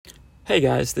Hey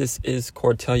guys, this is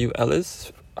Cortelio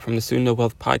Ellis from the Student of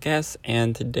Wealth podcast,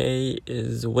 and today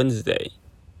is Wednesday,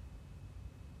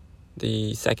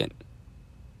 the 2nd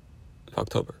of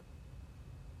October.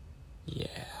 Yeah.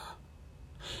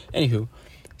 Anywho,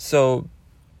 so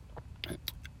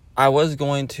I was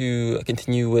going to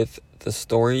continue with the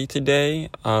story today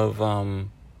of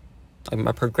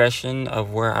my progression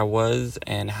of where I was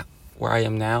and where I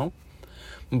am now,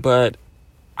 but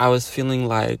I was feeling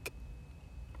like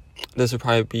this would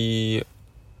probably be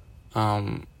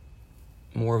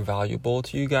more valuable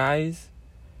to you guys.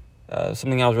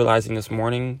 Something I was realizing this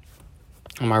morning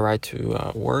on my ride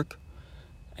to work,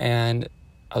 and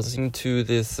I was listening to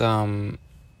this.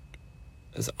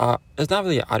 It's not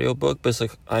really an audiobook, but it's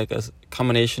like a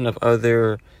combination of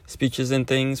other speeches and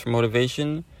things for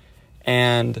motivation,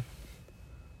 and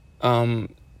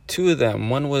two of them.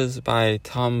 One was by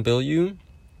Tom Bilyeu,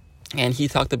 and he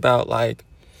talked about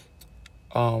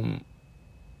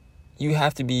you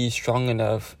have to be strong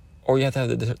enough, or you have to have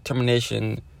the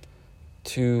determination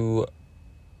to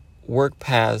work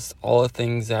past all the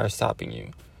things that are stopping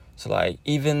you. So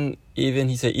even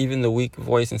he said, even the weak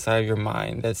voice inside of your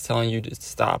mind that's telling you to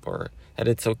stop or that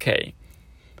it's okay.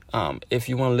 If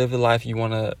you want to live the life you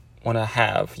want to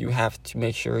have, you have to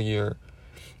make sure you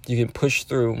can push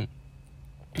through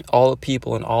all the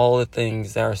people and all the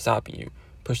things that are stopping you.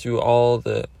 Push through all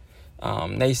the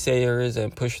naysayers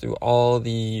and push through all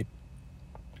the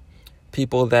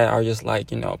people that are just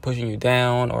pushing you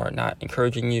down or not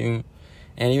encouraging you,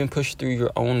 and even push through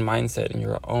your own mindset and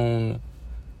your own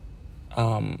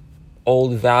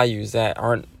old values that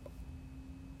aren't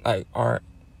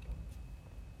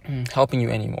helping you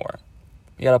anymore.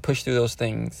 You gotta push through those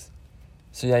things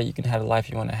so that you can have the life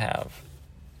you want to have.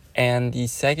 And the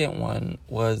second one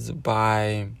was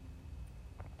by,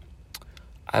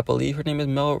 I believe her name is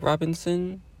Mel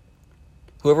Robinson,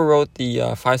 whoever wrote the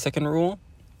 5-second rule.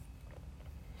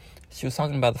 She was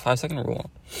talking about the 5-second rule.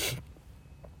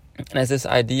 And it's this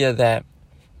idea that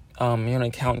you're going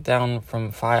to count down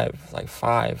from 5,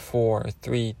 5, 4,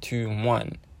 3, 2,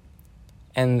 1.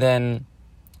 And then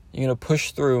you're going to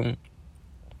push through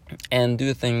and do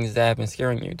the things that have been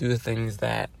scaring you. Do the things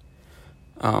that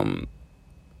you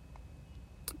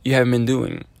haven't been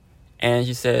doing. And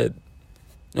she said,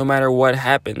 no matter what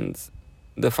happens,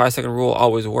 the 5-second rule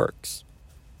always works.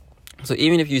 So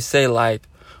even if you say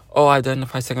oh, I've done the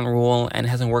 5-second rule and it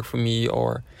hasn't worked for me,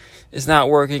 or it's not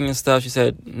working and stuff, she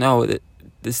said, no,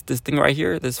 this thing right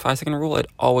here, this 5-second rule, it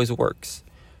always works.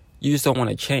 You just don't want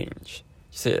to change.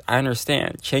 She said, I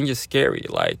understand. Change is scary.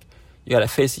 You got to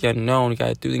face the unknown. You got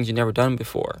to do things you've never done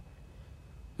before.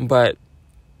 But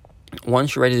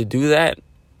once you're ready to do that,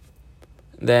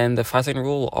 then the 5-second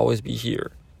rule will always be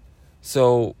here.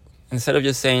 So instead of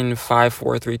just saying 5,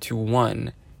 4, 3, 2,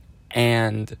 1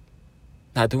 and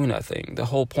not doing nothing, the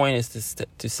whole point is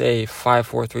to say 5,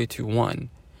 4, 3, 2, 1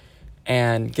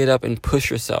 and get up and push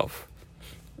yourself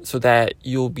so that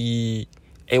you'll be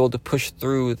able to push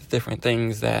through the different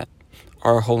things that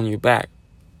are holding you back.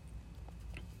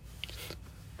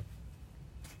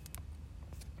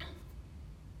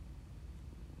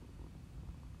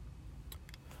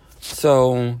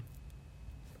 So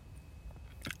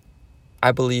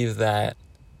I believe that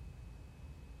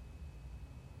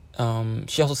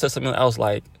she also said something else a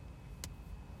lot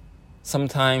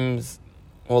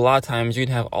of times you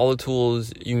can have all the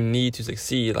tools you need to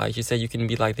succeed. She said, you can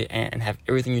be like the ant and have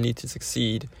everything you need to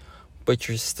succeed, but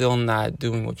you're still not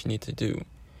doing what you need to do. You're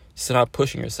still not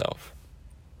pushing yourself.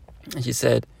 And she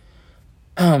said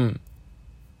that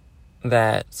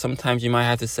sometimes you might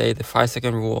have to say the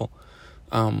 5-second rule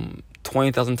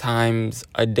 20,000 times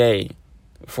a day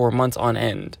for months on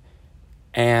end.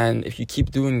 And if you keep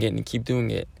doing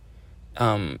it,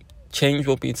 change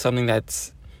will be something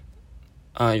that's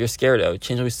you're scared of.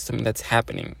 Change will be something that's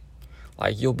happening.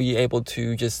 You'll be able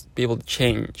to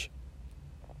change.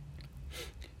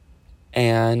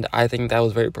 And I think that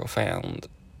was very profound.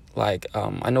 I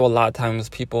know a lot of times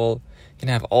people can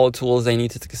have all the tools they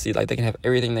need to succeed. They can have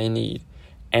everything they need,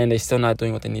 and they're still not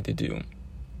doing what they need to do.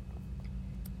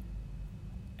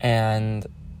 And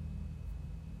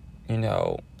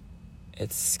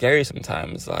it's scary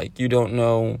sometimes. You don't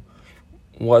know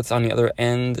what's on the other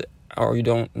end, or you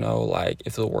don't know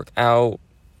if it'll work out,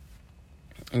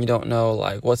 and you don't know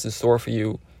what's in store for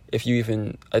you if you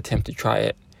even attempt to try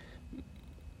it.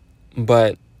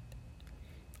 But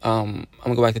I'm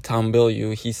gonna go back to Tom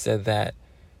Bilyeu. He said that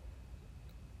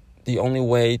the only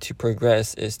way to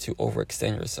progress is to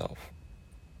overextend yourself.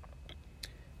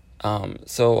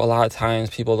 So a lot of times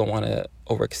people don't want to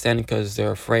overextend because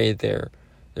they're afraid, they're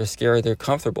scared, they're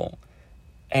comfortable.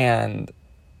 And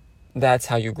that's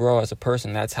how you grow as a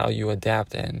person. That's how you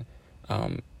adapt and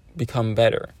become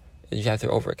better. You have to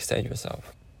overextend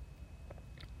yourself.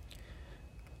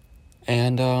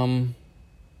 And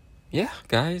yeah,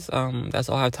 guys, that's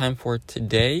all I have time for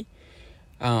today.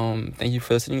 Thank you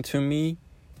for listening to me.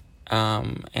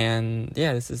 And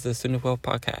yeah, this is the Student of Wealth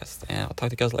podcast, and I'll talk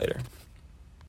to you guys later.